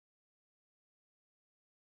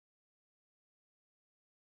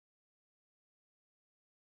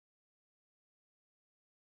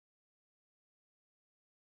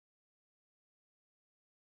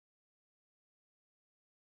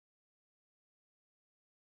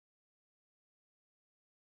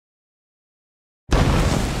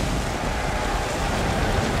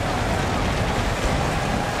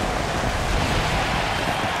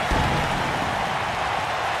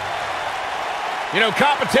You know,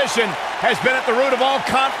 competition has been at the root of all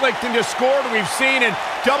conflict and discord we've seen in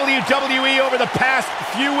WWE over the past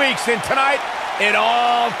few weeks, and tonight, it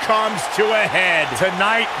all comes to a head.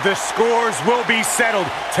 Tonight, the scores will be settled.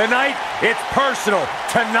 Tonight, it's personal.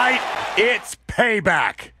 Tonight, it's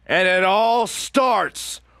payback. And it all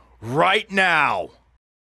starts right now.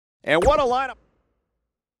 And what a lineup.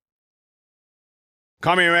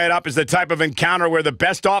 Coming right up is the type of encounter where the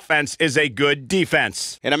best offense is a good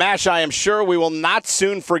defense. In a match I am sure we will not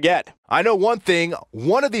soon forget. I know one thing,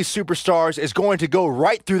 one of these superstars is going to go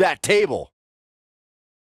right through that table.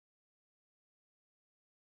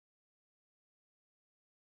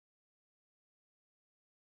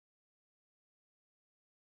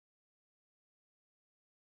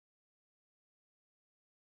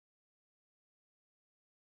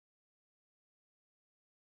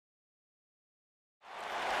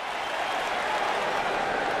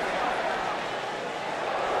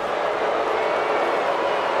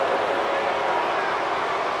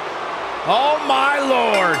 Oh, my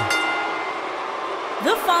Lord.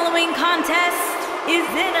 The following contest is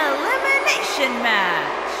an elimination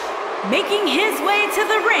match. Making his way to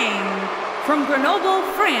the ring from Grenoble,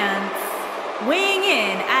 France, weighing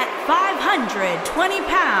in at 520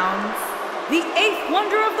 pounds, the eighth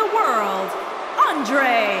wonder of the world,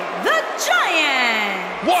 Andre the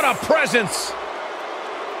Giant. What a presence.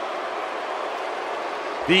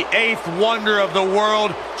 The eighth wonder of the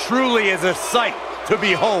world truly is a sight to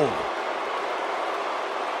behold.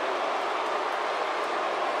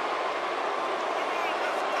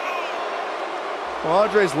 Well,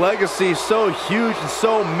 Andre's legacy is so huge and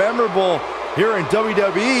so memorable here in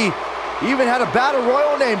WWE. He even had a Battle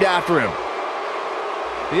Royal named after him.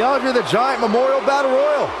 The Andre the Giant Memorial Battle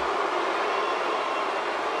Royal.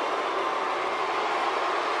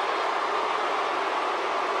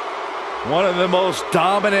 One of the most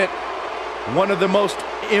dominant, one of the most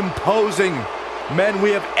imposing men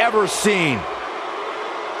we have ever seen.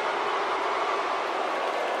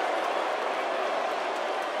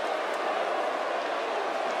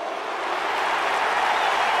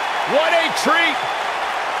 What a treat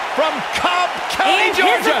from Cobb County, and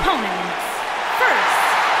Georgia. His opponents, first,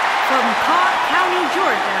 from Cobb County,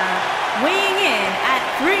 Georgia, weighing in at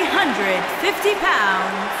 350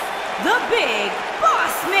 pounds, the Big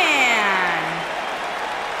Boss Man.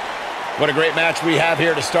 What a great match we have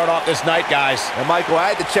here to start off this night, guys. And Michael,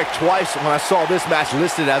 I had to check twice when I saw this match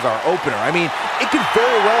listed as our opener. I mean, it could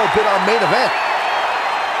very well have been our main event.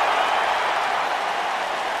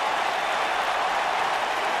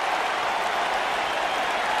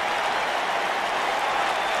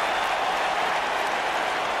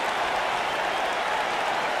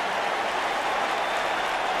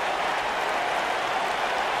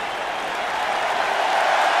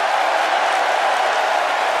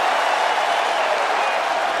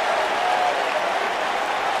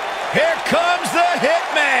 Here comes the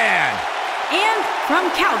Hitman. And from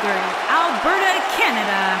Calgary, Alberta,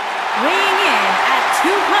 Canada, weighing in at 235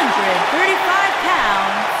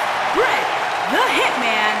 pounds, Bret the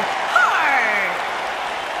Hitman Hart.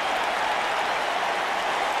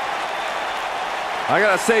 I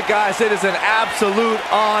gotta say, guys, it is an absolute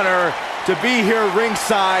honor to be here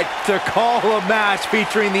ringside to call a match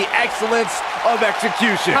featuring the excellence of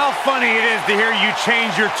execution. How funny it is to hear you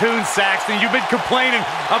change your tune, Saxton. You've been complaining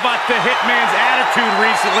about the Hitman's attitude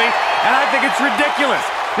recently, and I think it's ridiculous.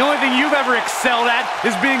 The only thing you've ever excelled at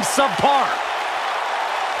is being subpar.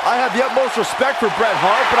 I have the utmost respect for Bret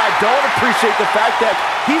Hart, but I don't appreciate the fact that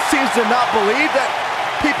he seems to not believe that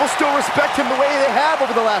people still respect him the way they have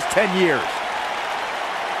over the last 10 years.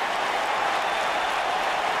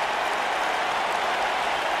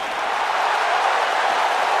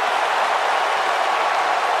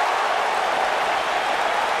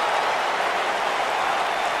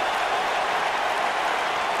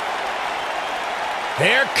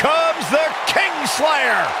 Here comes the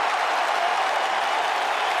Kingslayer.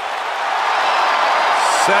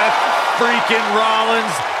 Seth freaking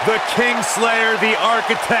Rollins, the Kingslayer, the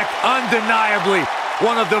architect, undeniably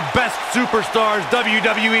one of the best superstars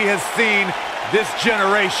WWE has seen this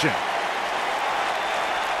generation.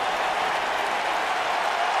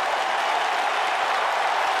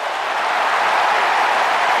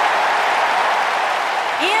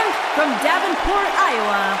 And from Davenport,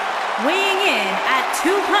 Iowa, weighing in at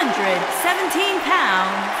 217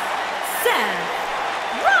 pounds, Seth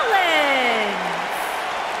Rollins.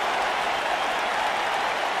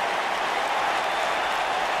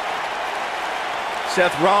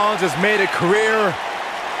 Seth Rollins has made a career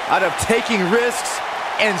out of taking risks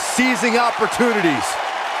and seizing opportunities.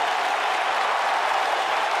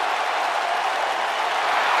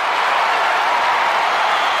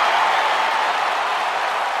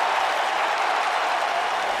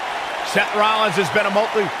 Seth Rollins has been a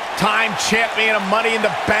multi-time champion, a Money in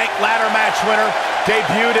the Bank ladder match winner,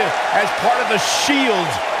 debuted as part of the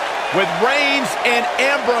Shield with Reigns and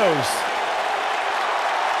Ambrose.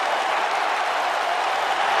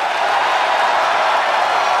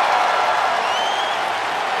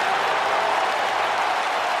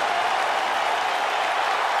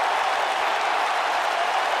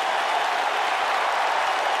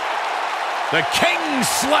 The King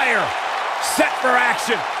Slayer set for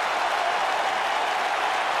action.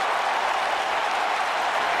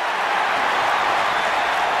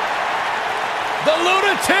 The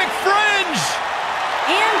Lunatic Fringe!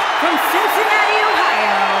 And from Cincinnati,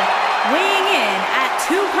 Ohio, weighing in at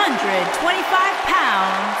 225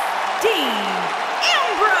 pounds, Dean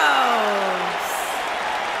Ambrose.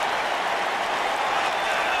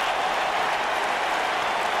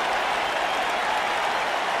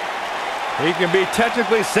 He can be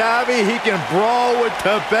technically savvy. He can brawl with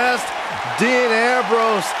the best. Dean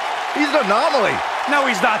Ambrose, he's an anomaly. No,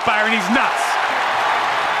 he's not, Byron. He's nuts.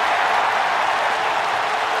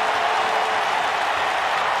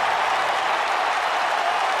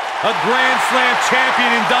 A Grand Slam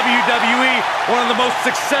champion in WWE, one of the most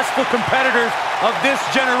successful competitors of this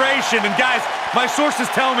generation. And guys, my sources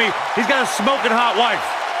tell me he's got a smoking hot wife.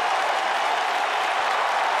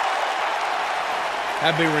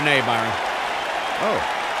 That'd be Renee, Byron. Oh.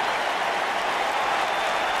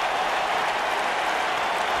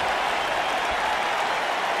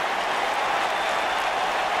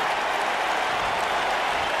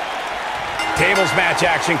 Tables match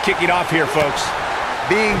action kicking off here, folks.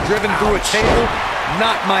 Being driven through a table,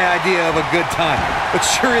 not my idea of a good time, but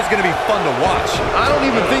sure is going to be fun to watch. I don't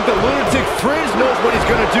even think the Lunatic Fringe knows what he's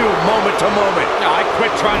going to do moment to moment. No, I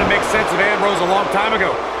quit trying to make sense of Ambrose a long time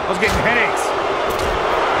ago. I was getting headaches.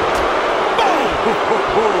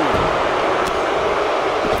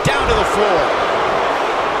 Down to the floor.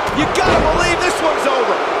 You gotta believe this one's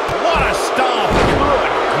over. What a stomp.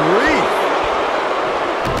 Good grief.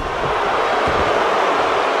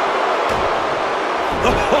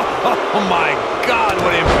 Oh my God,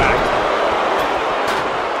 what impact.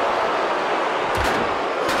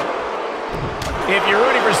 If you're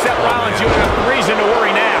rooting for Seth Rollins, you have reason to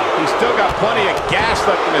worry now. He's still got plenty of gas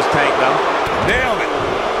left in his tank, though. Nailed it.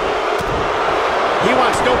 He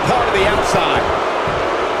wants no part of the outside.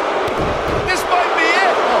 This might be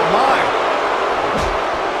it. Oh, my.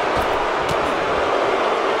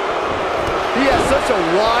 He has such a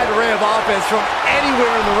wide array of offense from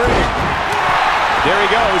anywhere in the ring. There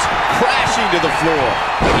he goes, crashing to the floor.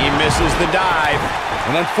 He misses the dive.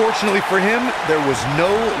 And unfortunately for him, there was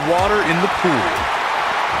no water in the pool.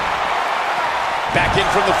 Back in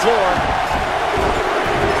from the floor.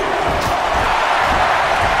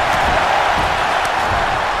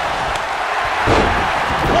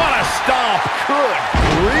 What a stomp. Good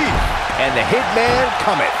grief. And the hitman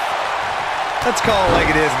cometh. Let's call it like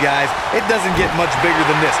it is, guys. It doesn't get much bigger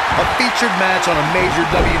than this. A featured match on a major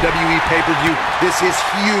WWE pay-per-view. This is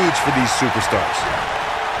huge for these superstars.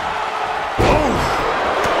 Oh!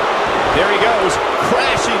 There he goes,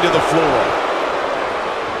 crashing to the floor.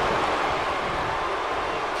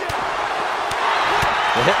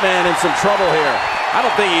 The hitman in some trouble here. I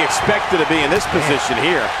don't think he expected to be in this position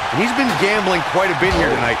here. He's been gambling quite a bit here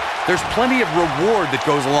tonight. There's plenty of reward that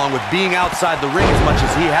goes along with being outside the ring as much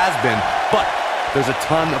as he has been, but there's a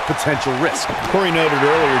ton of potential risk. Corey noted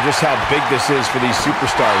earlier just how big this is for these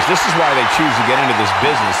superstars. This is why they choose to get into this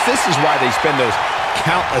business. This is why they spend those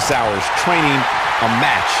countless hours training a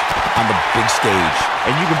match on the big stage.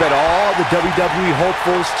 And you can bet all the WWE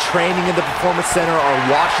hopefuls training in the Performance Center are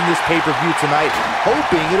watching this pay-per-view tonight,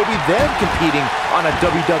 hoping it'll be them competing on a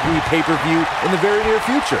WWE pay-per-view in the very near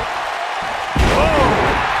future. Oh,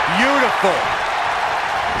 beautiful.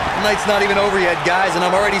 The night's not even over yet, guys, and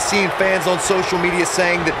I'm already seeing fans on social media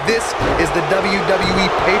saying that this is the WWE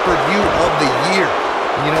pay-per-view of the year.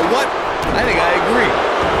 And you know what? I think I agree.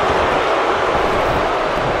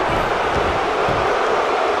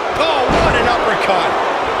 Oh, what an uppercut.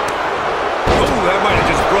 Oh, that might have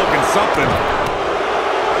just broken something.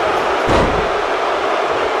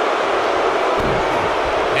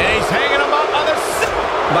 And he's hanging him up on the...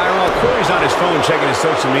 Byron, while Corey's on his phone checking his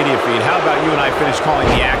social media feed, how about you and I finish calling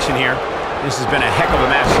the action here? This has been a heck of a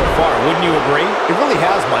match so far. Wouldn't you agree? It really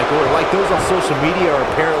has, Michael. Like those on social media are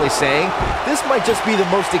apparently saying, this might just be the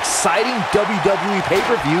most exciting WWE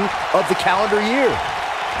pay-per-view of the calendar year.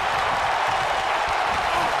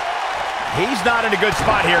 He's not in a good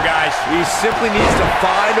spot here, guys. He simply needs to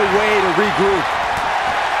find a way to regroup.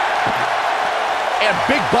 And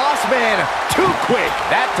Big Boss Man, too quick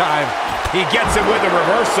that time. He gets it with a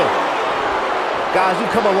reversal. Guys,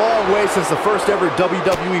 we've come a long way since the first ever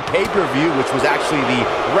WWE pay-per-view, which was actually the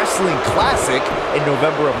Wrestling Classic in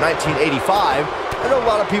November of 1985. I know a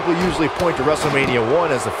lot of people usually point to WrestleMania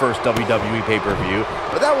 1 as the first WWE pay-per-view,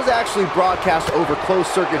 but that was actually broadcast over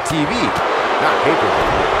closed-circuit TV, not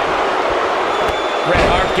pay-per-view. Bret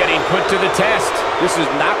Hart getting put to the test. This is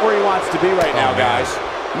not where he wants to be right now, guys.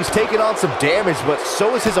 He's taking on some damage, but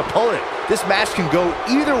so is his opponent. This match can go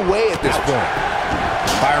either way at this point.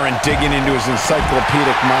 Byron digging into his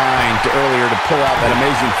encyclopedic mind earlier to pull out that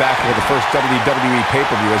amazing fact of the first WWE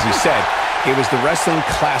pay-per-view. As he said, it was the Wrestling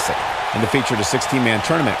Classic, and it featured a 16-man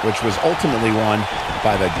tournament, which was ultimately won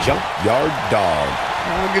by the Junkyard Dog.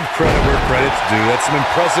 I'll give credit where credit's due. That's some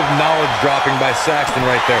impressive knowledge dropping by Saxton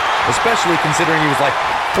right there, especially considering he was like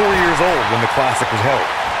 4 years old when the Classic was held.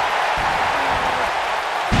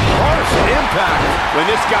 Harsh impact. When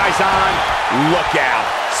this guy's on, look out.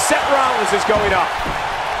 Seth Rollins is going up.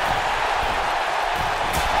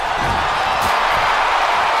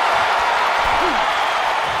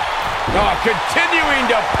 Oh, continuing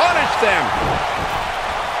to punish them.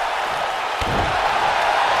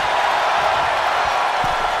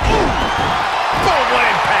 Boom, what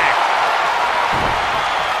impact.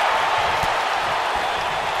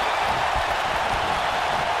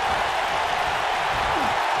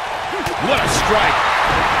 What a strike.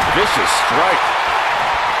 Vicious strike.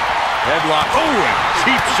 Headlock. Oh, and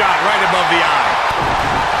cheap shot right above the eye.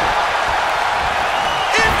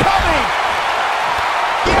 Incoming.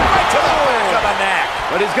 Yeah, right to the back of the neck.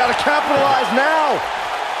 But he's got to capitalize now.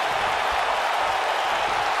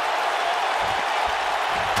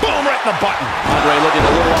 Boom, right in the button. Andre looking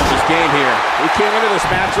a little off his game here. He came into this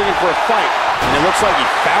match looking for a fight, and it looks like he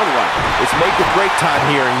found one. It's make or break time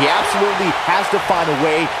here, and he absolutely has to find a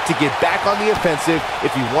way to get back on the offensive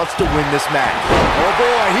if he wants to win this match. Oh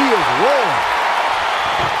boy, he is rolling.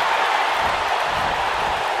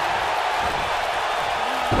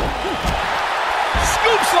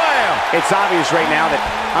 Scoop slam. It's obvious right now that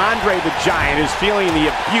Andre the Giant is feeling the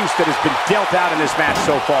abuse that has been dealt out in this match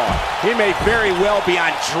so far. He may very well be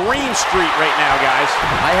on Dream Street right now, guys.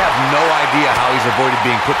 I have no idea how he's avoided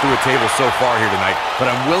being put through a table so far here tonight, but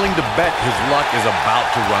I'm willing to bet his luck is about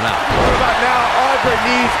to run out. What about now? Andre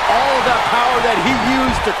needs all of that power that he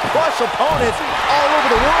used to crush opponents all over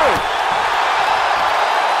the world.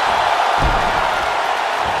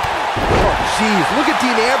 Oh, jeez. Look at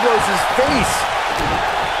Dean Ambrose's face.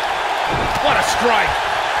 What a strike.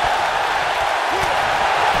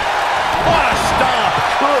 What a stomp.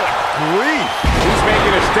 Good grief. He's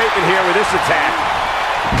making a statement here with this attack.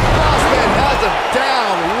 Crossman has him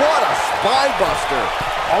down. What a spine buster.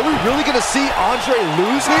 Are we really going to see Andre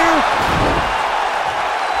lose here?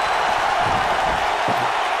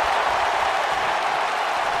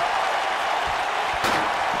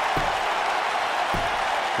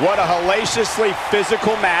 What a hellaciously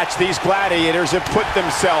physical match these gladiators have put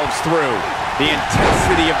themselves through. The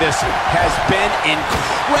intensity of this has been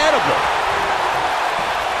incredible.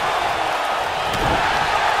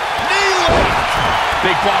 Knee lift.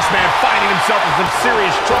 Big Boss Man finding himself in some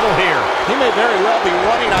serious trouble here. He may very well be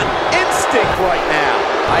running on instinct right now.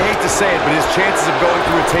 I hate to say it, but his chances of going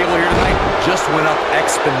through a table here tonight just went up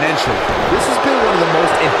exponentially. This has been one of the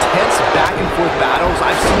most intense back-and-forth battles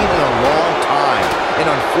I've seen in a long time. And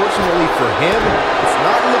unfortunately for him, it's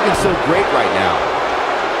not looking so great right now.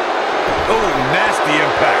 Oh, nasty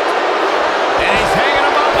impact. And he's hanging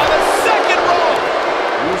him up on the second rope.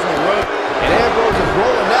 Using the rope. And Ambrose is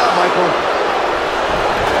rolling now, Michael.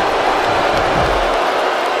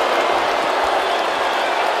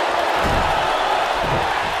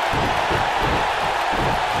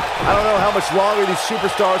 I don't know how much longer these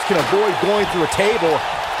superstars can avoid going through a table.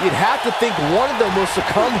 You'd have to think one of them will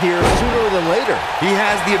succumb here sooner than later. He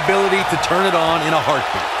has the ability to turn it on in a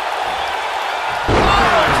heartbeat.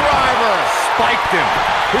 Driver. Spiked him.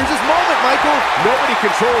 Here's his moment, Michael. Nobody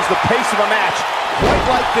controls the pace of a match quite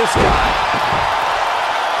like this guy.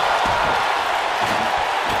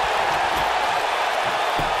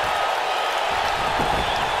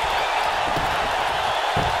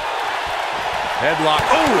 Headlock.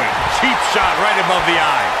 Oh, and cheap shot right above the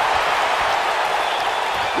eye.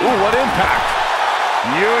 Ooh, what impact.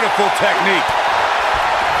 Beautiful technique.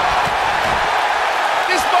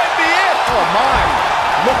 This might be it. Oh, my.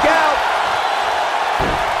 Look out.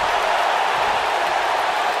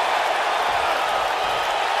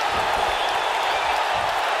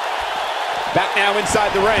 Back now inside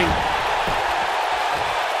the ring.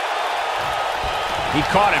 He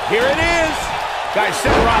caught him. Here it is. Guys,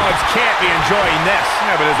 Seth Rollins can't be enjoying this.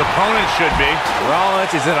 Yeah, but his opponent should be.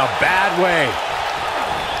 Rollins is in a bad way.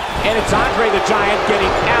 And it's Andre the Giant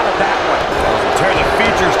getting out of that one. Tear the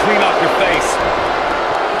features clean off your face.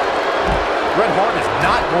 Bret Hart is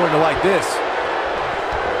not going to like this.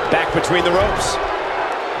 Back between the ropes.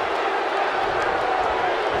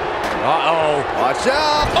 Uh-oh. Watch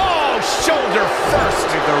out. Oh, shoulder first. I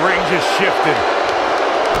think the ring just shifted.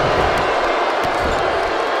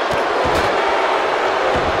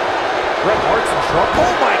 Bret Hart's in trouble.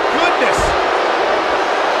 Oh, my goodness.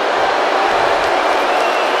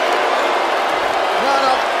 Not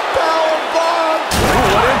a power bomb. Ooh,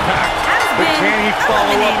 what impact. But can he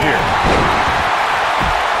follow up here?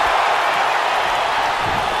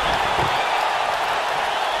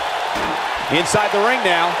 Inside the ring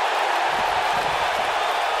now.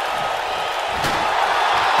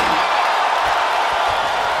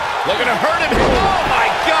 Looking to hurt him. Oh, my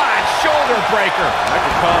God. Shoulder breaker. That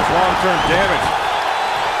could cause long-term damage.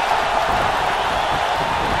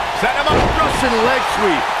 Set him up. Russian leg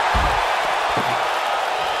sweep.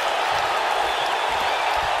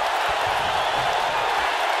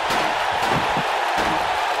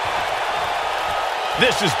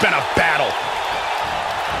 This has been a battle.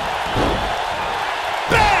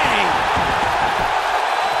 Bang!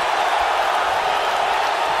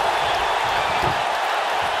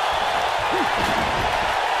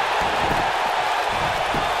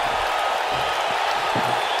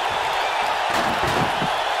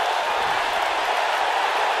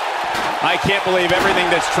 I can't believe everything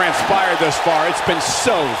that's transpired thus far. It's been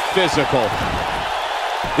so physical.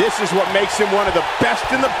 This is what makes him one of the best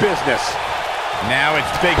in the business. Now it's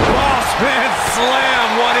big boss man slam.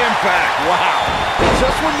 What impact. Wow.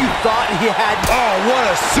 Just when you thought he had... Oh, what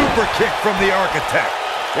a super kick from the Architect.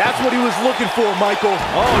 That's what he was looking for, Michael.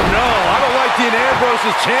 Oh, no. I don't like Dean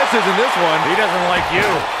Ambrose's chances in this one. He doesn't like you.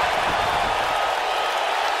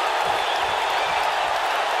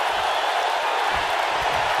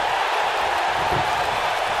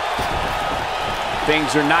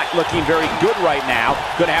 Things are not looking very good right now.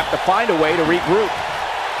 Gonna have to find a way to regroup.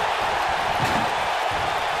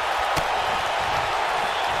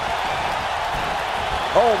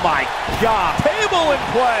 Oh my God, table in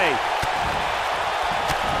play.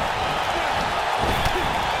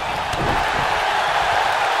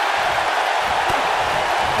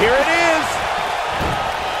 Here it is.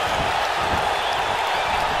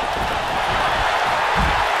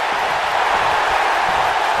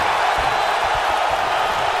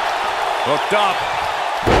 Hooked up.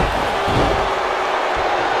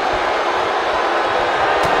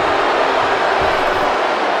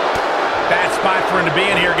 Bad spot for him to be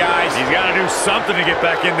in here, guys. He's got to do something to get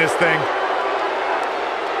back in this thing.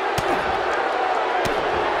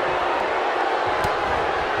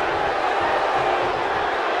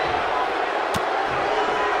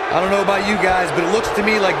 I don't know about you guys, but it looks to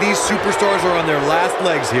me like these superstars are on their last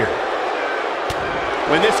legs here.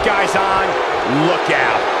 When this guy's on, look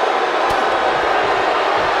out.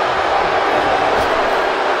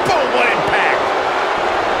 Boom, what impact.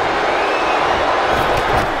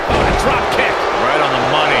 Oh, a drop kick. Right on the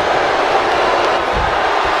money.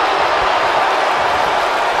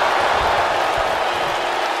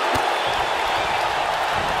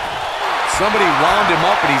 Somebody wound him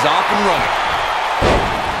up and he's off and running.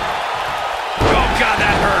 Oh, God,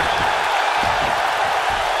 that hurt.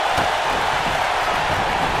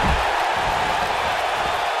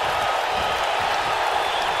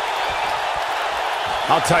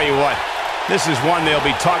 I'll tell you what, this is one they'll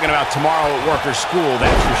be talking about tomorrow at workers' school,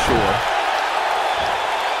 that's for sure.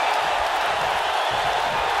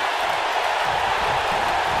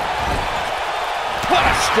 What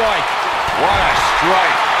a strike! What a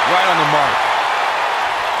strike. Right on the mark.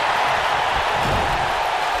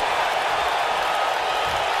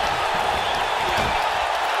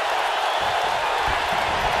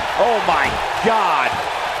 Oh my God!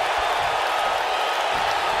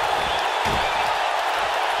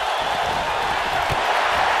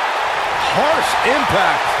 Harsh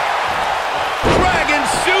impact. Dragon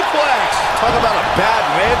suplex. Talk about a bad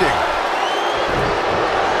landing.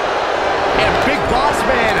 And Big Boss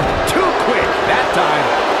Man, too quick that time.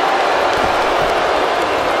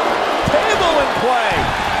 Table in play!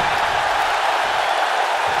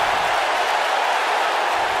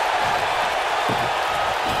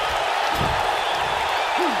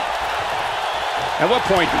 At what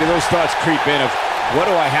point do those thoughts creep in of, what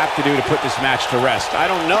do I have to do to put this match to rest? I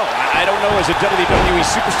don't know. I don't know as a WWE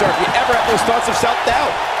superstar if you ever have those thoughts of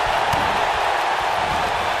self-doubt.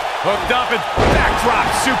 Hooked up and backdrop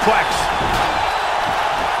suplex.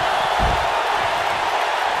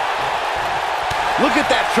 Look at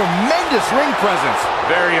that tremendous ring presence.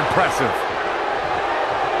 Very impressive.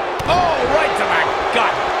 Oh, right to the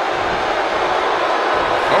gut.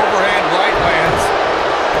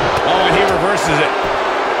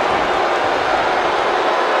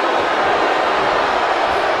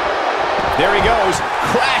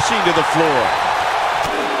 crashing to the floor.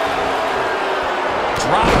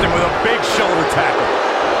 Dropped him with a big shoulder tackle.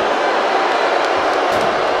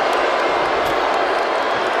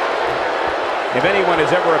 If anyone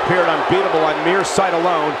has ever appeared unbeatable on mere sight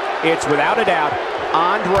alone, it's without a doubt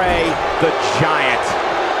Andre the Giant.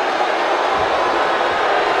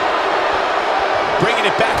 Bringing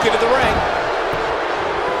it back into the ring.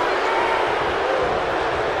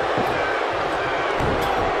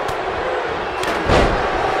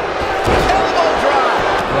 Elbow drop.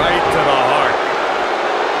 Right to the heart.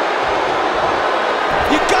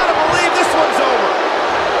 You gotta believe this one's over.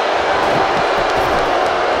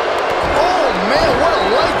 Oh man, what a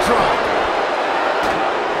leg drop.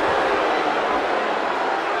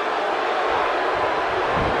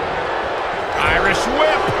 Irish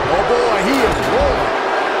whip. Oh boy, he is rolling.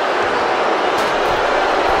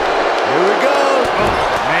 Here we go. Oh,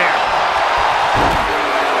 man.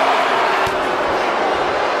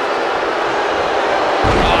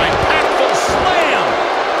 Oh, impactful slam.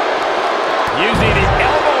 Using the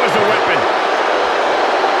elbow as a weapon.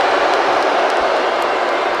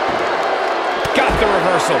 Got the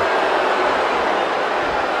reversal.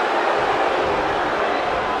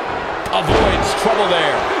 Avoids trouble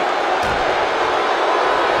there.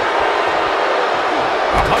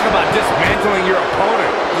 Talk about dismantling your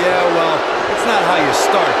opponent. Yeah, well, it's not how you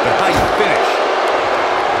start, but how you finish.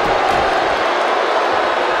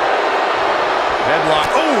 Headlock.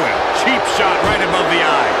 Oh, and a cheap shot right above the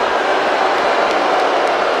eye.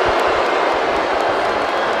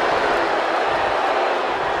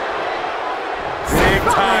 Big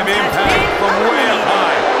time impact from way up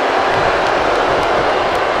high.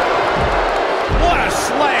 What a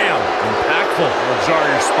slam. Impactful. Will jar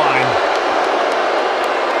your spine.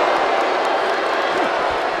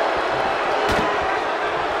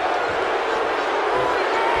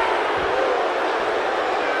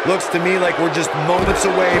 Looks to me like we're just moments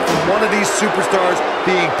away from one of these superstars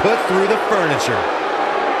being put through the furniture.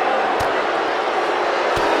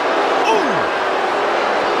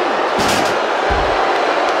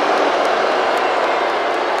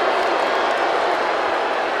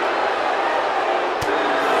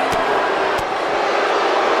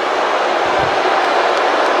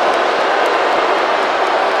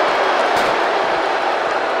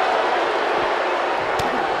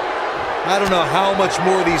 I don't know how much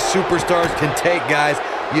more these superstars can take, guys.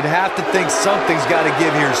 You'd have to think something's got to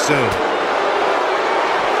give here soon.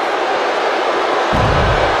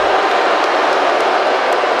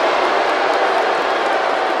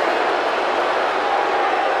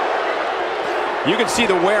 You can see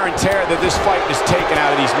the wear and tear that this fight has taken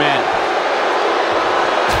out of these men.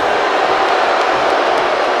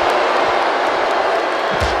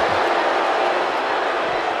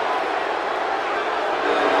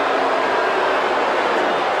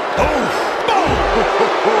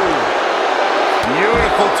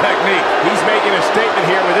 Beautiful technique. He's making a statement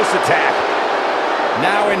here with this attack.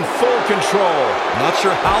 Now in full control. Not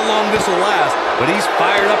sure how long this will last, but he's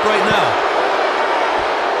fired up right now.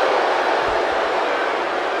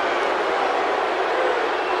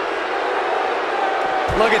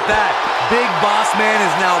 Look at that. Big Boss Man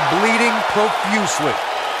is now bleeding profusely.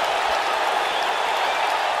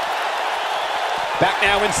 Back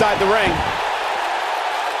now inside the ring.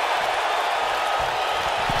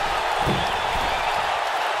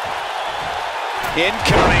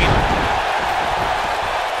 Incoming.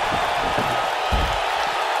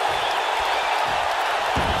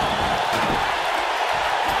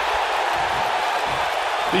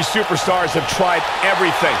 These superstars have tried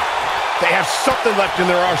everything. They have something left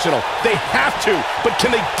in their arsenal. They have to, but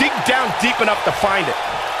can they dig down deep enough to find it?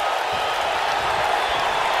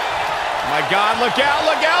 My God, look out,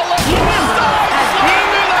 look out, look out!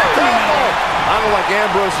 I don't like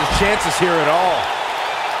Ambrose's chances here at all.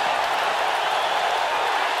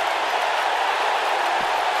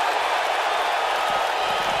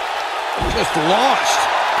 Just launched.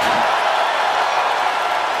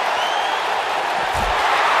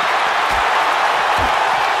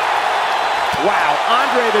 Wow,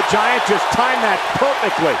 Andre the Giant just timed that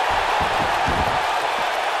perfectly.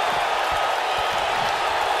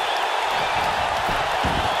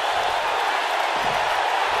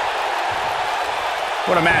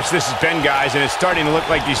 What a match this has been, guys, and it's starting to look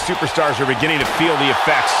like these superstars are beginning to feel the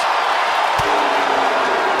effects.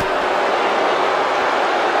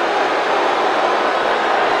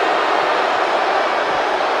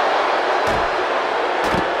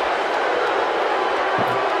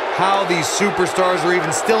 How these superstars are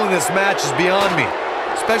even still in this match is beyond me,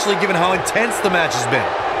 especially given how intense the match has been.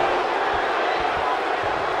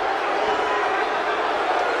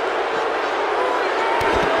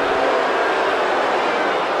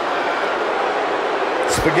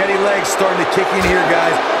 Spaghetti legs starting to kick in here,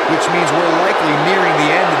 guys, which means we're likely nearing the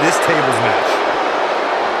end of this tables match.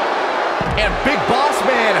 And Big Boss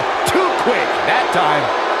Man, too quick that time.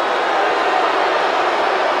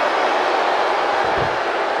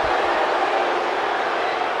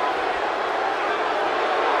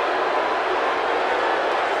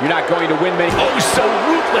 You're not going to win many. Oh, so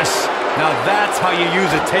ruthless. Now that's how you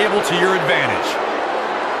use a table to your advantage.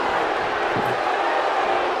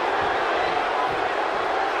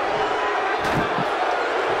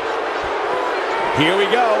 Here we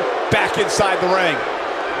go, back inside the ring.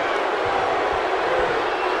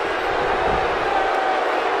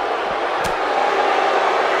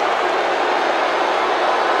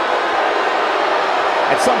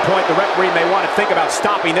 At some point, the referee may want to think about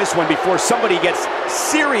stopping this one before somebody gets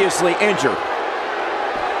seriously injured.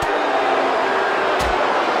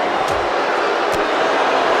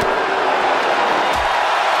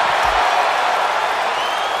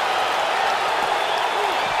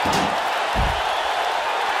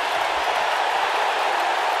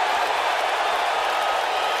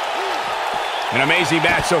 An amazing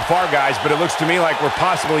match so far, guys, but it looks to me like we're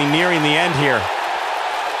possibly nearing the end here.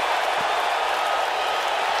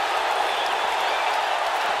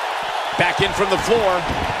 Back in from the floor.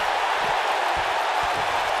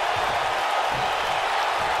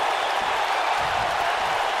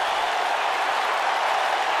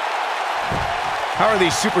 How are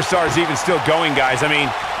these superstars even still going, guys? I mean,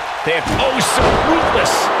 they have... Oh, so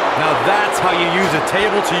ruthless! Now that's how you use a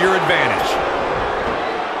table to your advantage.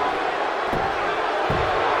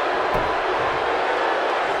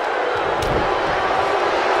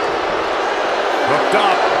 Hooked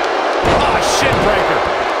up. Oh, shin breaker.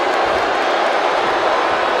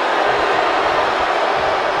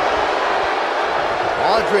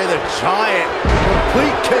 Andre the Giant,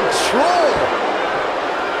 complete control.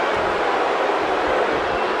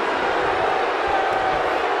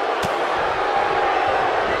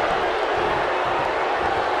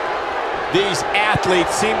 These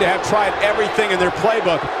athletes seem to have tried everything in their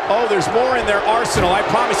playbook. Oh, there's more in their arsenal, I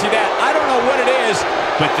promise you that. I don't know what it is,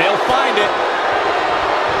 but they'll find it.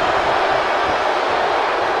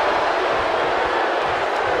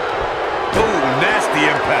 Oh, nasty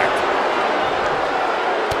impact.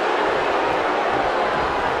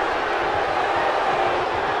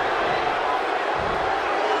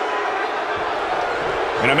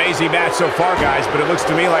 An amazing match so far, guys, but it looks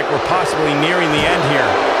to me like we're possibly nearing the end here.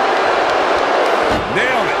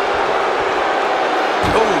 Nailed it.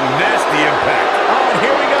 Oh, nasty impact. Oh, and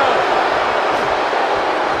here we go.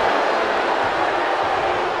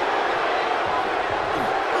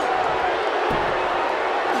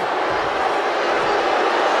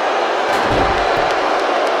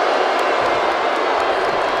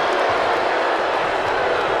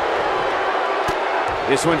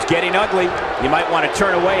 This one's getting ugly. You might want to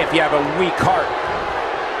turn away if you have a weak heart.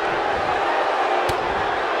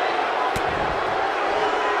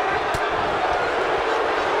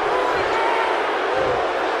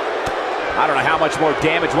 I don't know how much more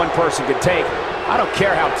damage one person can take. I don't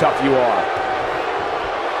care how tough you are.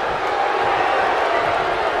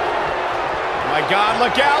 My God,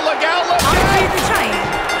 look out, look out, look Andre out! the Giant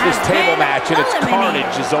This has table been match and its eliminated.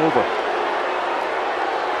 carnage is over.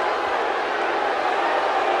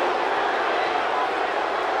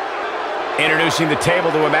 Introducing the table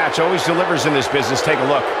to a match always delivers in this business. Take a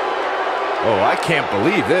look. Oh, I can't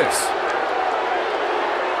believe this.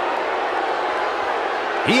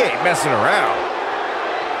 He ain't messing around.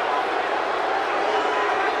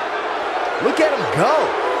 Look at him go.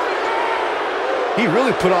 He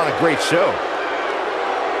really put on a great show.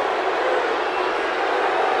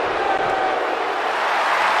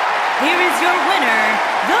 Here is your winner,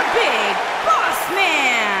 the Big Boss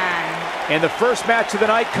Man. And the first match of the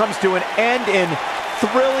night comes to an end in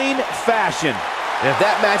thrilling fashion. And if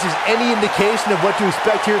that match is any indication of what to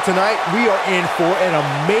expect here tonight, we are in for an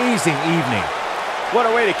amazing evening. What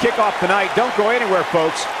a way to kick off the night. Don't go anywhere,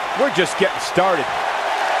 folks. We're just getting started.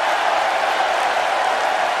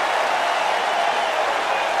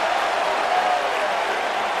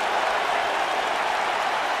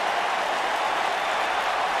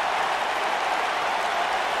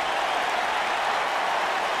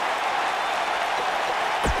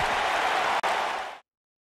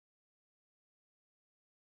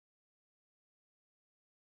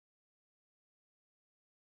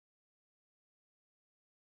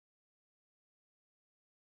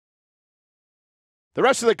 The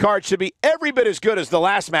rest of the card should be every bit as good as the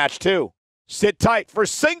last match, too. Sit tight for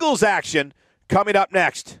singles action coming up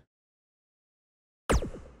next.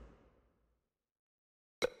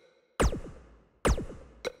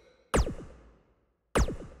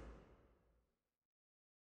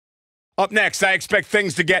 Up next, I expect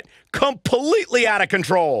things to get completely out of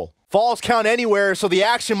control. Falls count anywhere, so the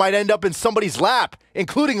action might end up in somebody's lap,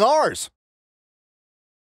 including ours.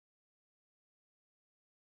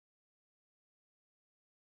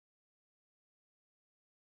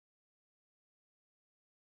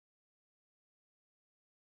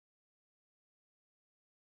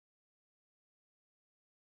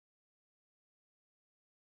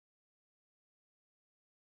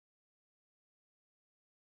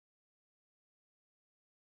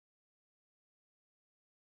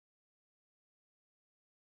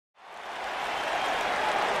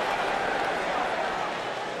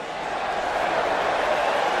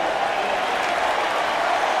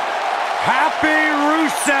 Happy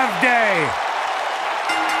Rusev Day!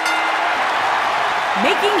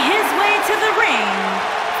 Making his way to the ring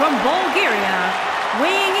from Bulgaria,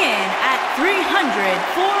 weighing in at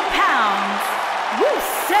 304 pounds,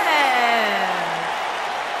 Rusev!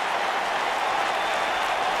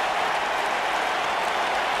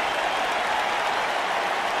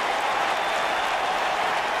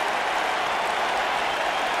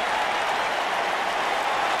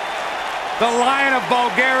 The Lion of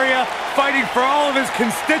Bulgaria fighting for all of his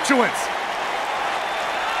constituents.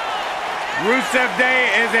 Rusev Day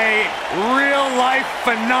is a real-life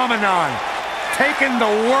phenomenon, taking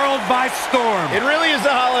the world by storm. It really is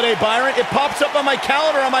a holiday, Byron. It pops up on my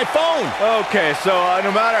calendar on my phone. Okay, so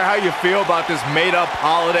no matter how you feel about this made-up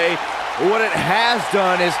holiday, what it has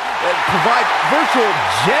done is provide virtual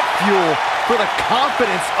jet fuel for the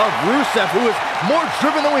confidence of Rusev, who is more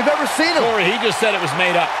driven than we've ever seen him. Corey, he just said it was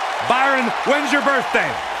made up. Byron, when's your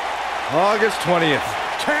birthday? August 20th.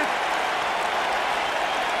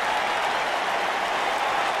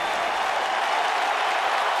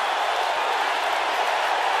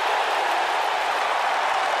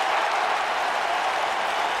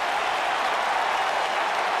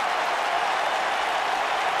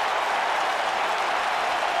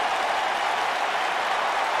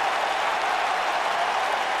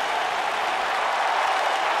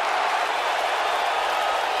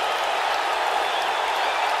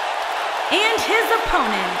 And his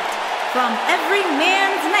opponent, from every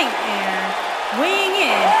man's nightmare, weighing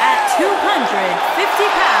in at 250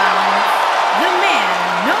 pounds, the man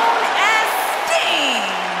known as Sting!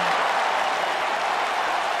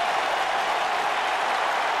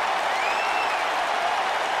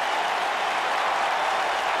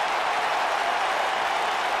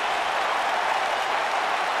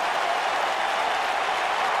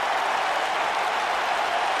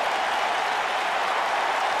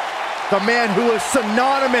 The man who was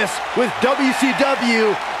synonymous with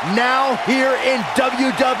WCW, now here in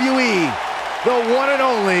WWE. The one and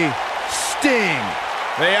only Sting.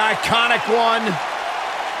 The iconic one.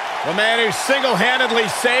 The man who single-handedly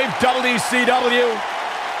saved WCW.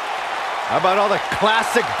 How about all the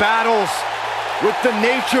classic battles with the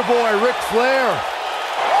Nature Boy, Ric Flair?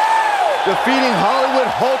 Defeating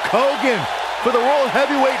Hollywood Hulk Hogan for the World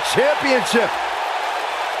Heavyweight Championship.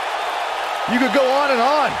 You could go on and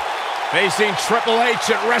on. Facing Triple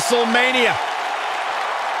H at WrestleMania.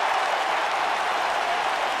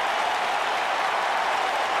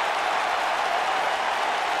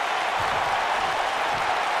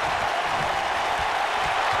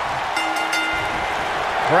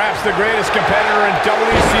 Perhaps the greatest competitor in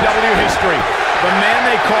WCW history. The man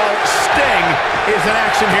they call Sting is in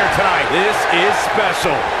action here tonight. This is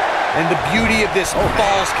special. And the beauty of this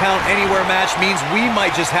Falls Count Anywhere match means we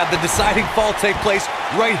might just have the deciding fall take place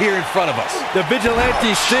right here in front of us. The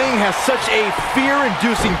vigilante Sting has such a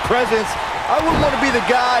fear-inducing presence. I wouldn't want to be the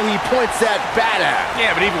guy he points that bat at.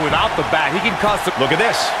 Yeah, but even without the bat, he can cause some... Look at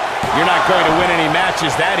this. You're not going to win any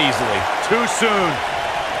matches that easily. Too soon.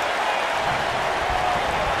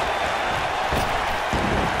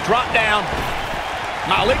 Drop down.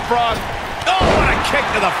 Now leapfrog. Oh, what a kick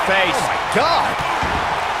to the face. Oh, my God.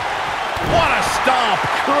 What a stomp.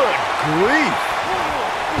 Good grief.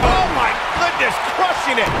 Oh, my goodness,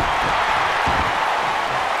 crushing it.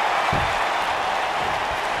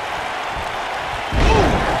 Ooh.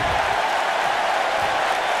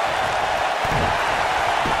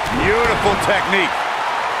 Beautiful technique.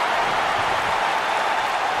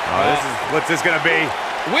 Oh, what's this gonna be?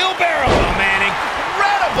 Wheelbarrow, man.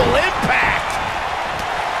 Incredible impact.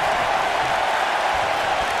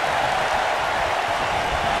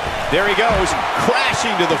 There he goes,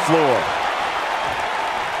 crashing to the floor.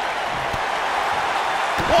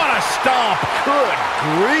 What a stomp. Good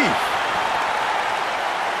grief.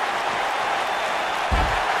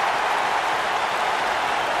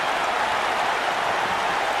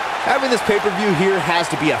 Having this pay-per-view here has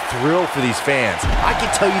to be a thrill for these fans. I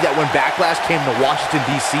can tell you that when Backlash came to Washington,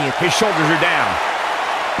 D.C., His shoulders are down.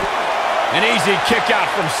 An easy kick out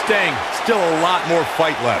from Sting. Still a lot more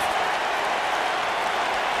fight left.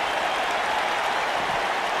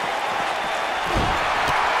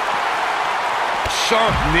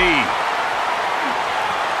 Sharp knee.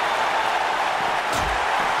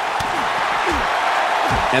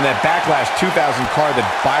 And that Backlash 2000 card that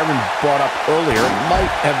Byron brought up earlier might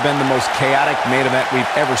have been the most chaotic main event we've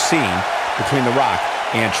ever seen between The Rock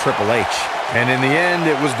and Triple H. And in the end,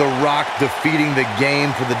 it was The Rock defeating the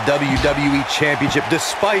game for the WWE Championship,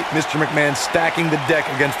 despite Mr. McMahon stacking the deck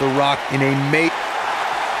against The Rock in a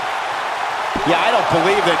Yeah, I don't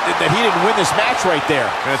believe that he didn't win this match right there.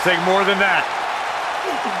 Gonna take more than that.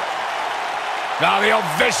 Now the old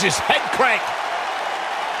vicious head crank.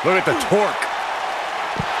 Look at the torque.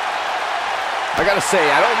 I gotta say,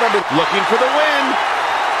 I don't remember Looking for the win.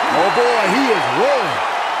 Oh boy, he is rolling.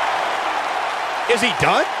 Is he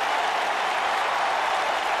done?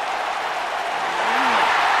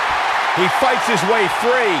 He fights his way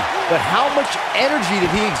free. But how much energy did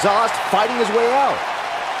he exhaust fighting his way out?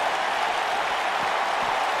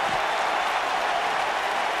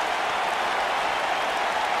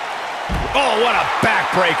 Oh, what a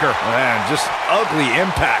backbreaker. Man, just ugly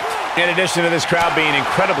impact. In addition to this crowd being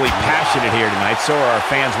incredibly passionate here tonight, so are our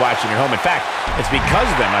fans watching at home. In fact, it's because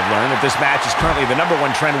of them I've learned that this match is currently the #1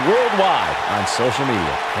 trend worldwide on social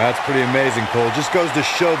media. That's pretty amazing, Cole. Just goes to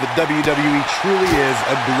show that WWE truly is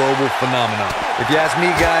a global phenomenon. If you ask me,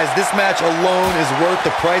 guys, this match alone is worth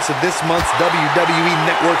the price of this month's WWE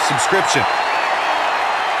Network subscription.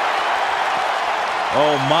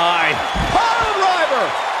 Oh, my. Power driver!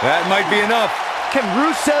 That might be enough. Can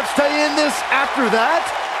Rusev stay in this after that?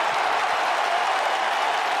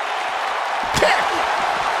 Kick!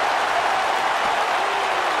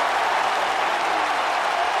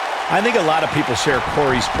 I think a lot of people share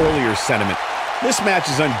Corey's earlier sentiment. This match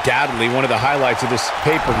is undoubtedly one of the highlights of this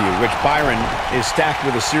pay-per-view, which Byron is stacked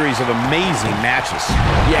with a series of amazing matches.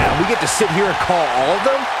 Yeah, we get to sit here and call all of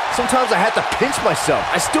them? Sometimes I have to pinch myself.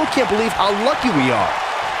 I still can't believe how lucky we are.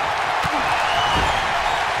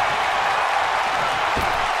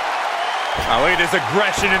 Oh, look at his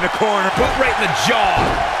aggression in the corner. Put right in the jaw.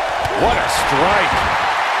 What a strike.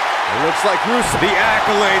 It looks like Rusev. The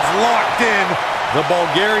accolades locked in. The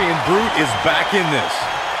Bulgarian Brute is back in this.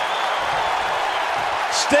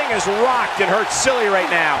 Sting is rocked and hurt silly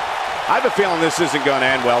right now. I have a feeling this isn't going to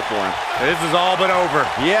end well for him. This is all but over.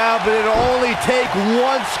 Yeah, but it'll only take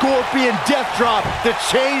one Scorpion death drop to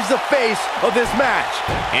change the face of this match.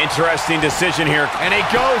 Interesting decision here. And he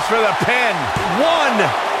goes for the pin. 1,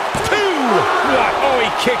 2. What? Oh,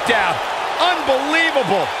 he kicked out.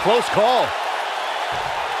 Unbelievable. Close call.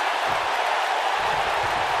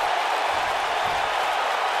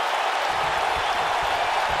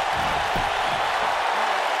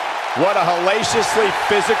 What a hellaciously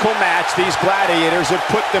physical match these gladiators have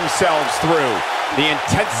put themselves through. The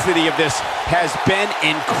intensity of this has been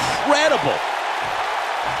incredible.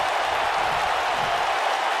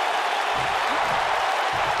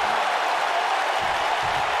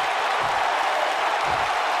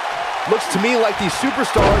 Looks to me like these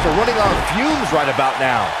superstars are running on fumes right about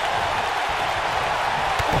now.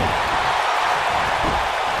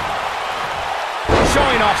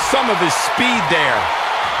 Showing off some of his speed there.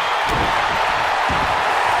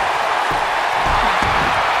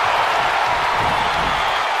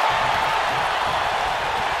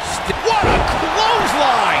 What a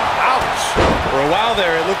clothesline! Ouch! For a while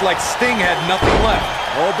there, it looked like Sting had nothing left.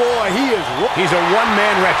 Oh boy, He's a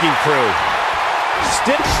one-man wrecking crew.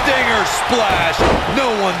 Stinger splash. No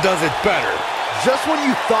one does it better. just when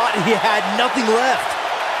you thought he had nothing left.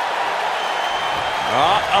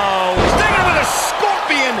 Uh-oh. Stinger with a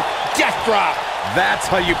scorpion death drop. That's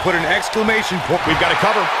how you put an exclamation point. We've got to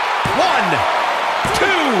cover. 1, 2,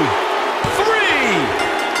 3.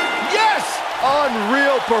 Yes!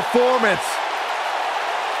 Unreal performance.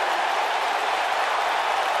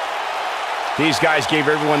 These guys gave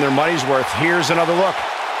everyone their money's worth. Here's another look.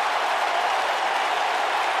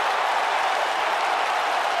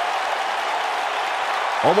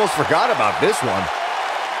 Almost forgot about this one.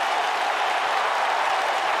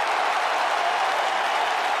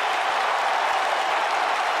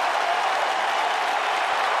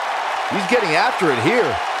 He's getting after it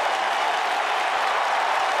here.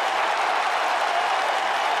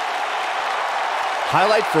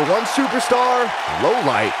 Highlight for one superstar, low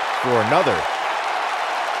light for another.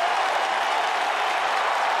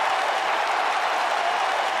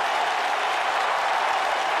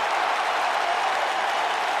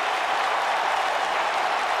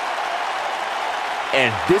 and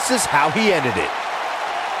this is how he ended it.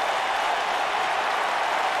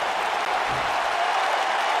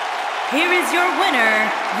 Here is your winner,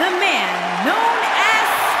 the man known as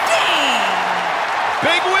Sting.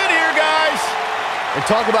 Big win here, guys. And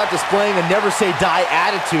talk about displaying a never-say-die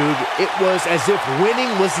attitude. It was as if winning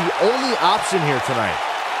was the only option here tonight.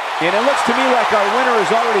 And it looks to me like our winner is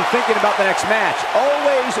already thinking about the next match.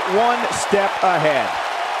 Always one step ahead.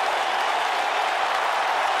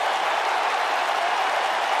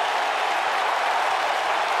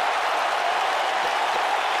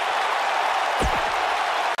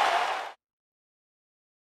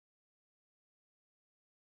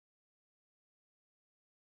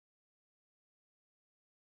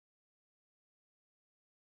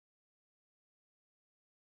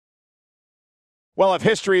 Well, if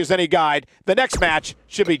history is any guide, the next match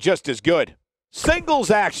should be just as good.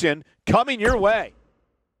 Singles action coming your way.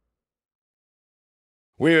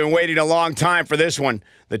 We've been waiting a long time for this one.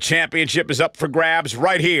 The championship is up for grabs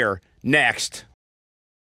right here, next.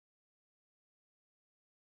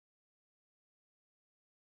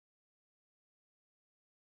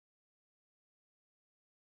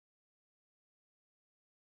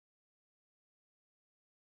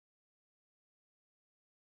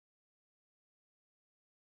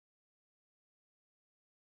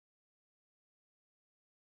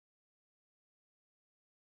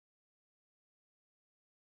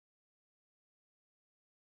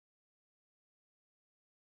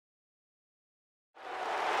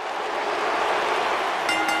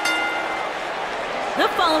 The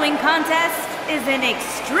following contest is an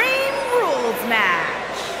Extreme Rules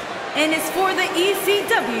match and is for the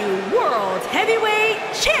ECW World Heavyweight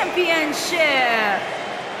Championship.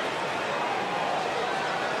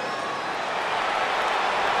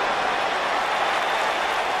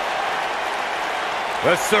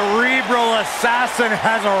 The Cerebral Assassin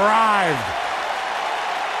has arrived.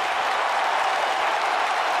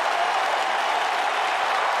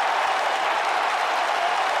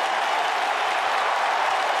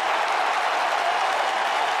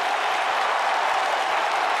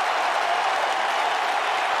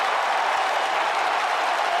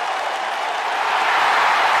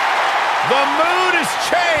 The mood has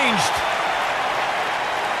changed.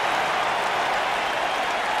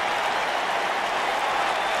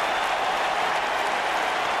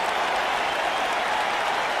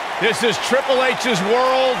 This is Triple H's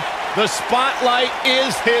world. The spotlight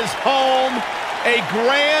is his home. A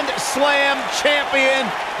Grand Slam champion,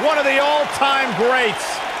 one of the all-time greats.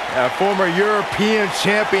 Former European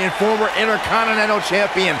champion, former Intercontinental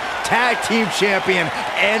champion, Tag Team champion,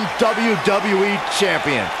 and WWE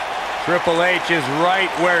champion. Triple H is right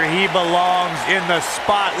where he belongs, in the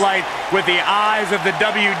spotlight, with the eyes of the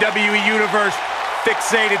WWE Universe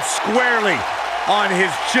fixated squarely on his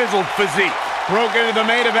chiseled physique. Broke into the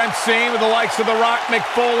main event scene with the likes of The Rock, Mick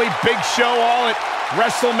Foley, Big Show, all at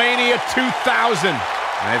WrestleMania 2000. And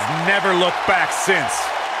has never looked back since.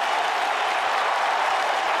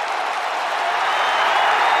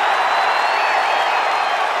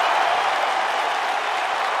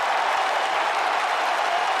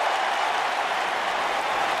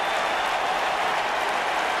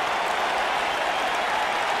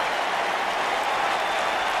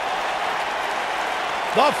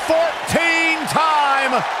 The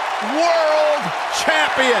 14-time world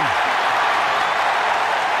champion.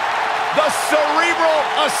 The Cerebral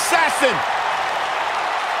Assassin.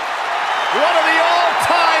 One of the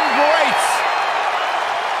all-time greats.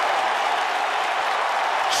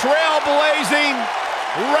 Trailblazing,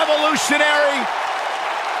 revolutionary.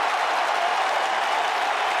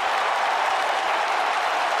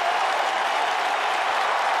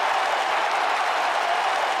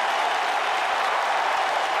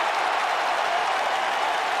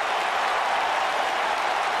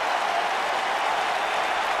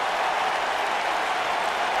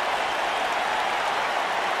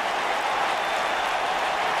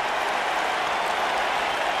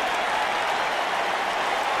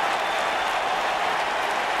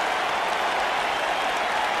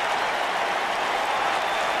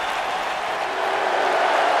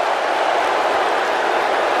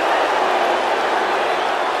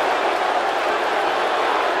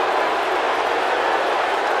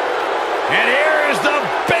 And here is the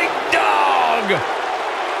big dog.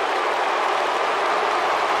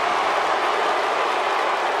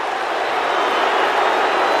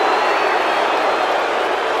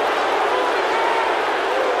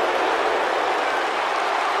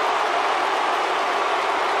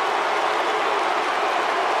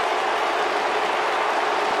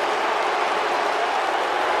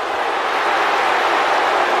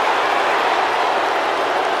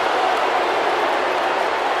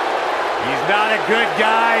 He's not a good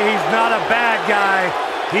guy. He's not a bad guy.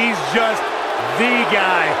 He's just the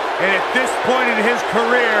guy. And at this point in his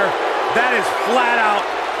career, that is flat out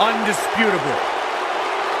undisputable.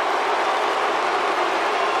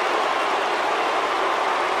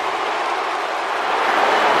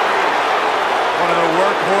 One of the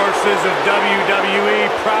workhorses of WWE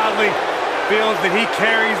proudly feels that he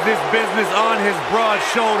carries this business on his broad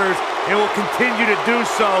shoulders and will continue to do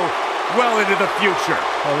so well into the future.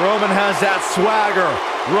 Well, Roman has that swagger.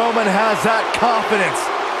 Roman has that confidence.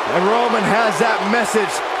 And Roman has that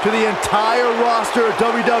message to the entire roster of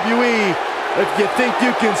WWE. If you think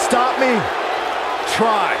you can stop me,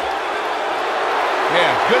 try.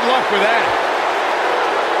 Yeah, good luck with that.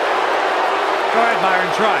 Go ahead,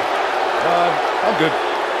 Byron, try. I'm good.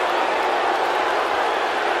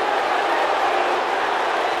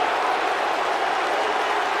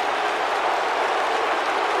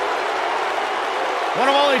 One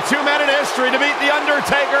of only 2 men in history to beat The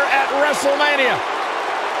Undertaker at WrestleMania.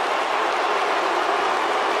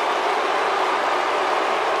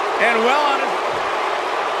 And well on it.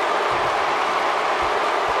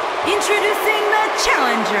 Introducing the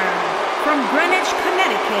challenger from Greenwich,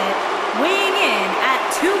 Connecticut, weighing in at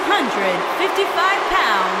 255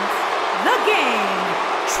 pounds, the Game,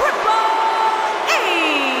 Triple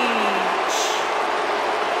H.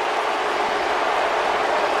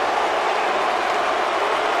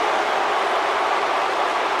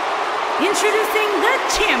 Introducing the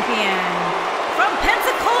champion from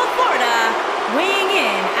Pensacola, Florida, weighing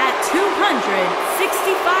in at 265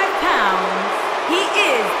 pounds, he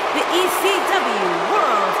is the ECW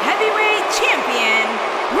World Heavyweight Champion,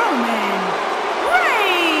 Roman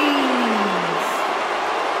Reigns.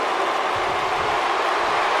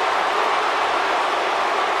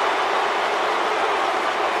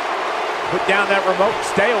 Put down that remote,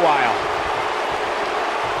 stay a while.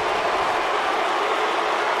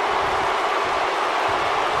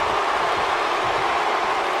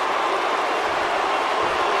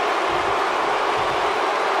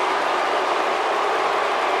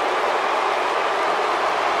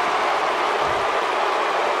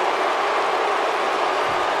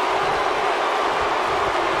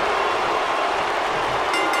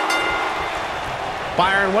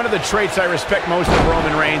 Byron, one of the traits I respect most of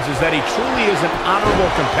Roman Reigns is that he truly is an honorable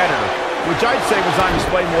competitor, which I'd say was on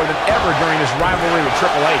display more than ever during his rivalry with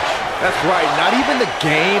Triple H. That's right. Not even the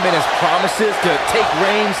game and his promises to take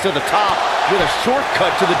Reigns to the top with a shortcut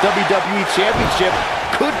to the WWE Championship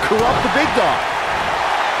could corrupt the big dog.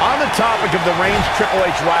 On the topic of the Reigns-Triple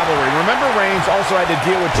H rivalry, remember Reigns also had to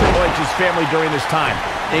deal with Triple H's family during this time,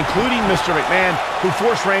 including Mr. McMahon, who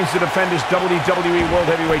forced Reigns to defend his WWE World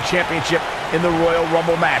Heavyweight Championship in the Royal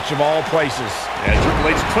Rumble match of all places. Yeah, Triple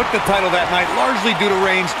H took the title that night largely due to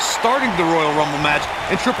Reigns starting the Royal Rumble match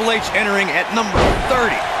and Triple H entering at number 30.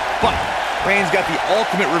 But Reigns got the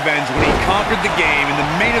ultimate revenge when he conquered the game in the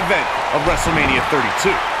main event of WrestleMania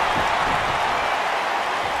 32.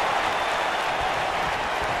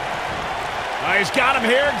 He's got him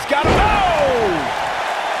here. He's got him. Oh!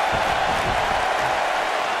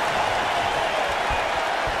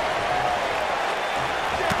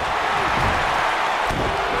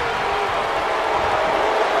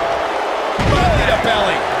 Belly to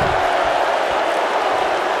belly.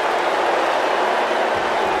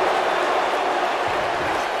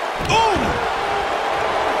 Boom!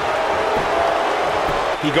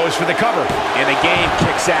 He goes for the cover, and the game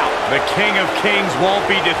kicks out. The King of Kings won't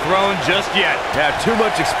be dethroned just yet. Yeah, too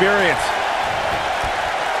much experience.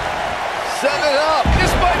 Set it up.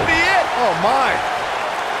 This might be it. Oh, my.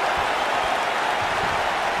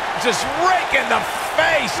 Just rake in the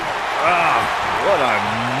face. What a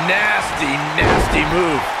nasty, nasty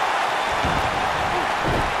move.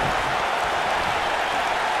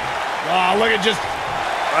 Oh, look at just...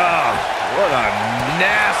 What a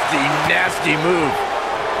nasty, nasty move.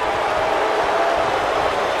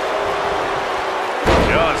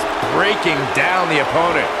 Just breaking down the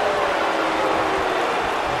opponent.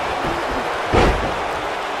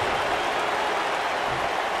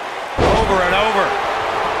 Over and over.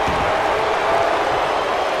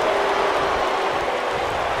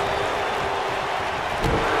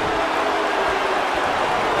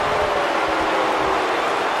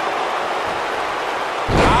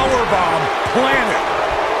 Powerbomb planted.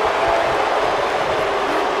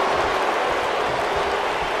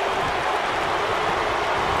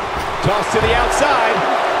 Toss to the outside.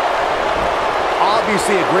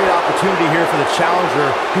 Obviously a great opportunity here for the challenger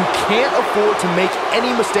who can't afford to make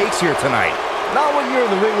any mistakes here tonight. Not when you're in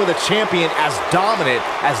the ring with a champion as dominant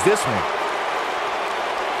as this one.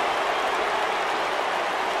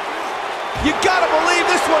 You gotta believe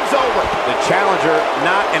this one's over. The challenger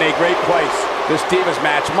not in a great place. This Divas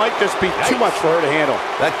match might just be too much for her to handle.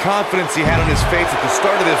 That confidence he had on his face at the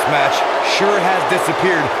start of this match sure has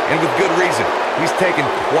disappeared, and with good reason. He's taken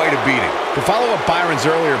quite a beating. To follow up Byron's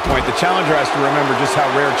earlier point, the challenger has to remember just how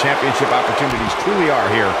rare championship opportunities truly are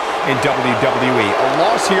here in WWE. A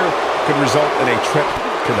loss here could result in a trip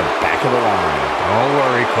to the back of the line. Don't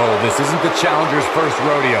worry, Cole. This isn't the challenger's first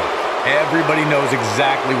rodeo. Everybody knows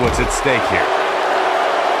exactly what's at stake here.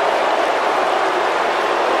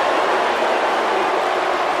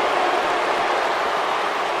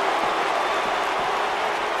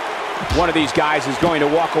 One of these guys is going to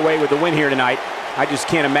walk away with the win here tonight. I just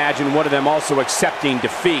can't imagine one of them also accepting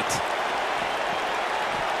defeat.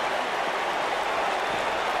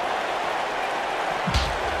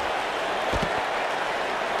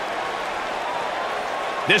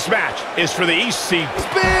 This match is for the EC. Spear!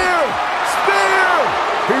 Spear!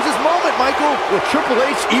 Here's his moment, Michael. Will Triple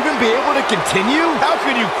H even be able to continue? How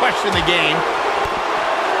can you question the game?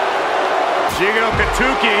 Shigeo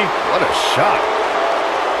Katuki. What a shot.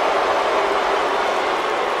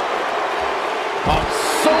 Oh,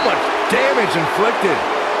 so much damage inflicted.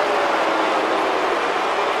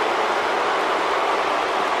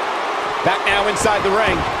 Back now inside the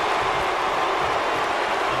ring.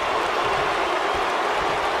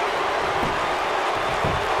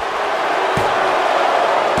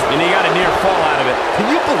 And he got a near fall out of it.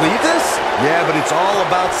 Can you believe this? Yeah, but it's all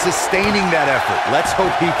about sustaining that effort. Let's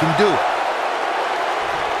hope he can do it.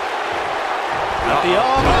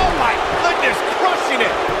 Oh my goodness, crushing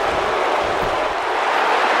it.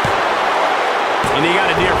 And he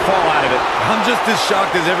got a near fall out of it. I'm just as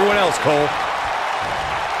shocked as everyone else, Cole.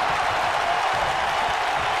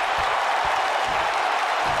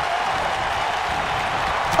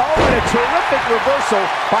 Oh, and a terrific reversal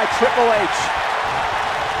by Triple H.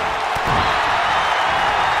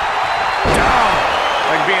 Down,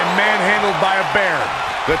 like being manhandled by a bear.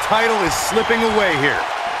 The title is slipping away here.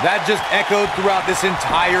 That just echoed throughout this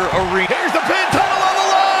entire arena. Here's the pin, title on the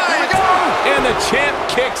line. Here we go. And the champ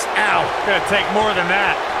kicks out. Gonna take more than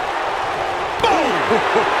that. Boom!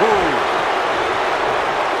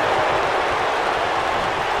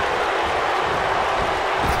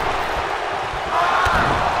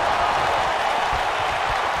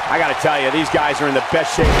 I gotta tell you, these guys are in the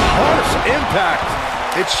best shape. Harsh impact.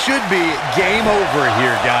 It should be game over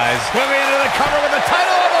here, guys. Moving into the cover with the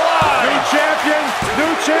title on the line. New champion,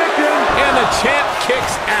 new champion. And the champ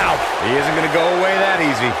kicks out. He isn't going to go away that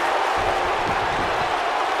easy.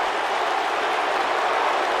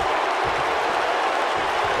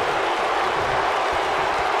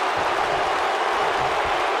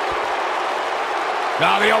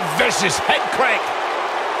 Now the old vicious head crank.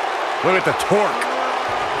 Look at the torque.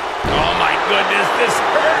 Oh my goodness, this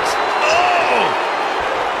hurts. Oh!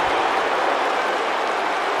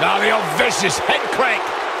 Now the old vicious head crank.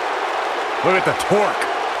 Look at the torque.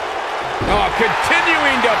 Oh,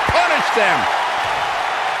 continuing to punish them.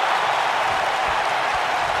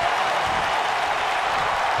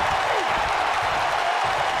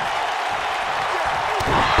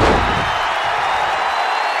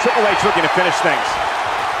 Triple H looking to finish things.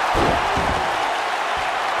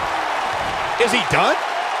 Is he done?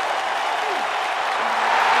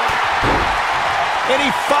 And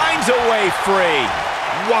he finds a way free.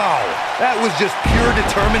 Wow, that was just pure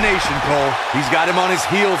determination, Cole. He's got him on his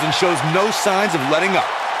heels and shows no signs of letting up.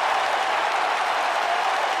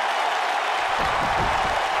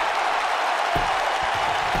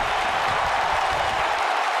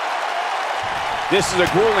 This is a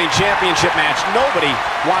grueling championship match. Nobody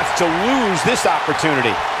wants to lose this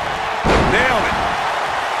opportunity. Nailed it.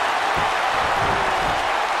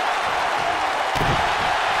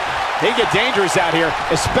 They get dangerous out here,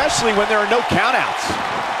 especially when there are no countouts.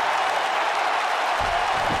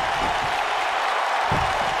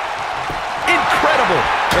 Incredible.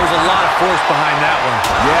 There was a lot of force behind that one.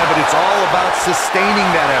 Yeah, but it's all about sustaining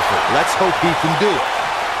that effort. Let's hope he can do it.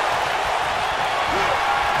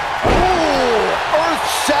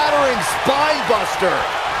 Earth-shattering spine buster.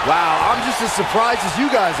 Wow, I'm just as surprised as you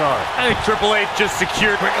guys are. I think Triple H just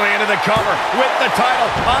secured quickly into the cover with the title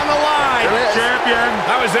on the line. Champion.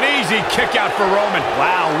 That was an easy kick out for Roman.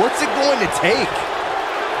 Wow, what's it going to take?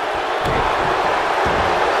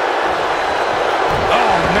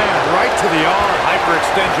 Oh man, right to the arm.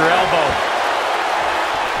 Hyperextend your elbow.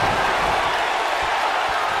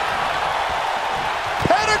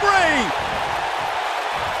 Pedigree!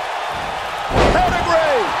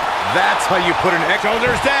 Pedigree! That's how you put an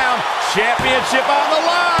Shoulders down. Championship on the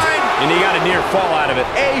line. And he got a near fall out of it.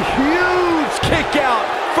 A huge kick out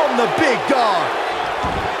from the big dog.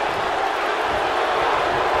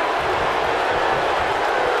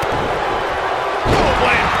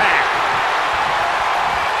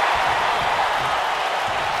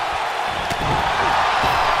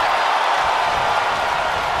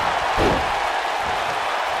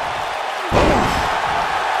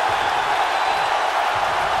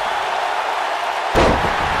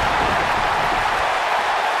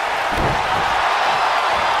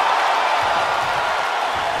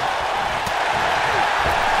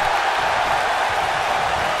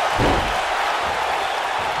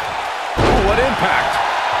 impact.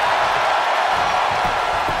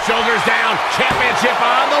 Shoulders down, championship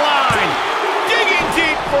on the line. Digging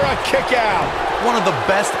deep for a kick out. One of the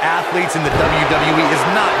best athletes in the WWE is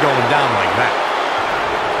not going down like that.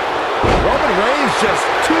 Roman Reigns just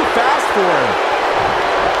too fast for him.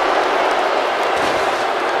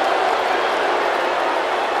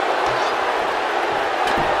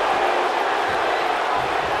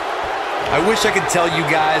 I wish I could tell you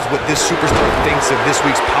guys what this superstar thinks of this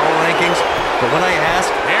week's power rankings, but when I ask...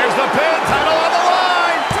 Here's the pin, title on the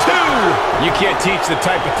line. 2. You can't teach the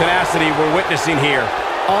type of tenacity we're witnessing here.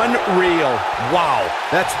 Unreal. Wow,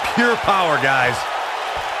 that's pure power, guys.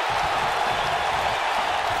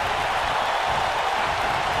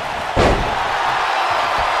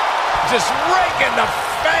 Just rake in the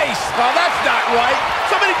face. Oh, that's not right.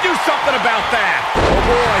 Somebody do something about that. Oh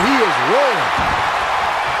boy, he is rolling.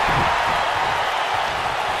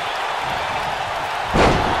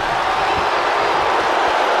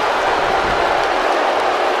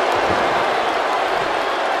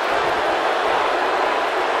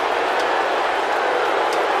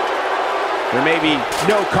 There may be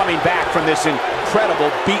no coming back from this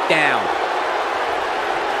incredible beatdown.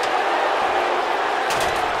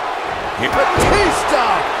 Batista!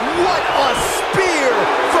 What a spear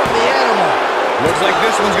from the animal! Looks like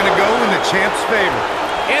this one's gonna go in the champ's favor.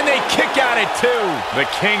 And they kick out at 2. The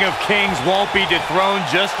King of Kings won't be dethroned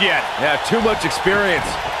just yet. Yeah, too much experience.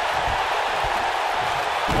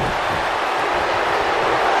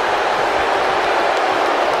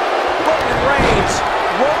 Roman Reigns.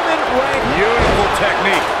 Beautiful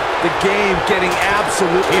technique. The game getting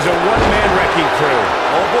absolute. He's a one-man wrecking crew.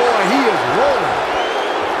 Oh boy, he is rolling.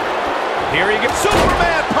 Here he gets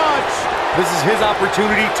Superman punch. This is his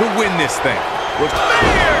opportunity to win this thing.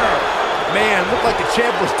 Spear. Man, looked like the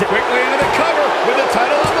champ was Quickly into the cover with the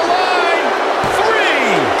title on the line. 3.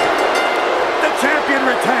 The champion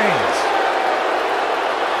retains.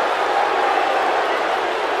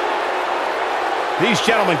 These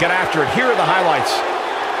gentlemen get after it. Here are the highlights.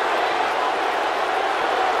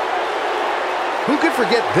 Who could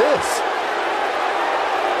forget this?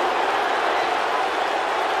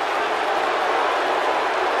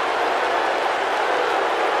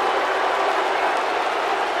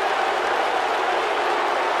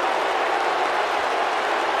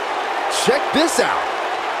 Check this out.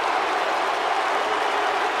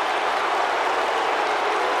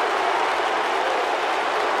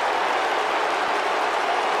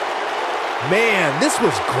 Man, this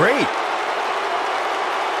was great.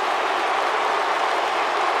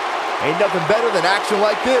 Ain't nothing better than action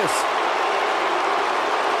like this.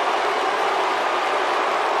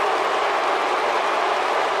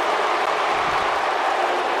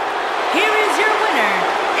 Here is your winner,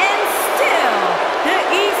 and still the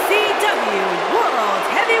ECW World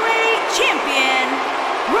Heavyweight Champion,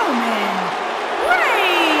 Roman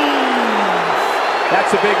Reigns. That's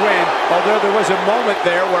a big win, although there was a moment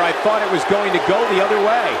there where I thought it was going to go the other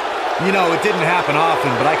way. You know, it didn't happen often,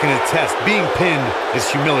 but I can attest, being pinned is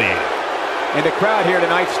humiliating. And the crowd here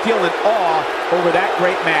tonight still in awe over that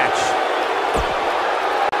great match.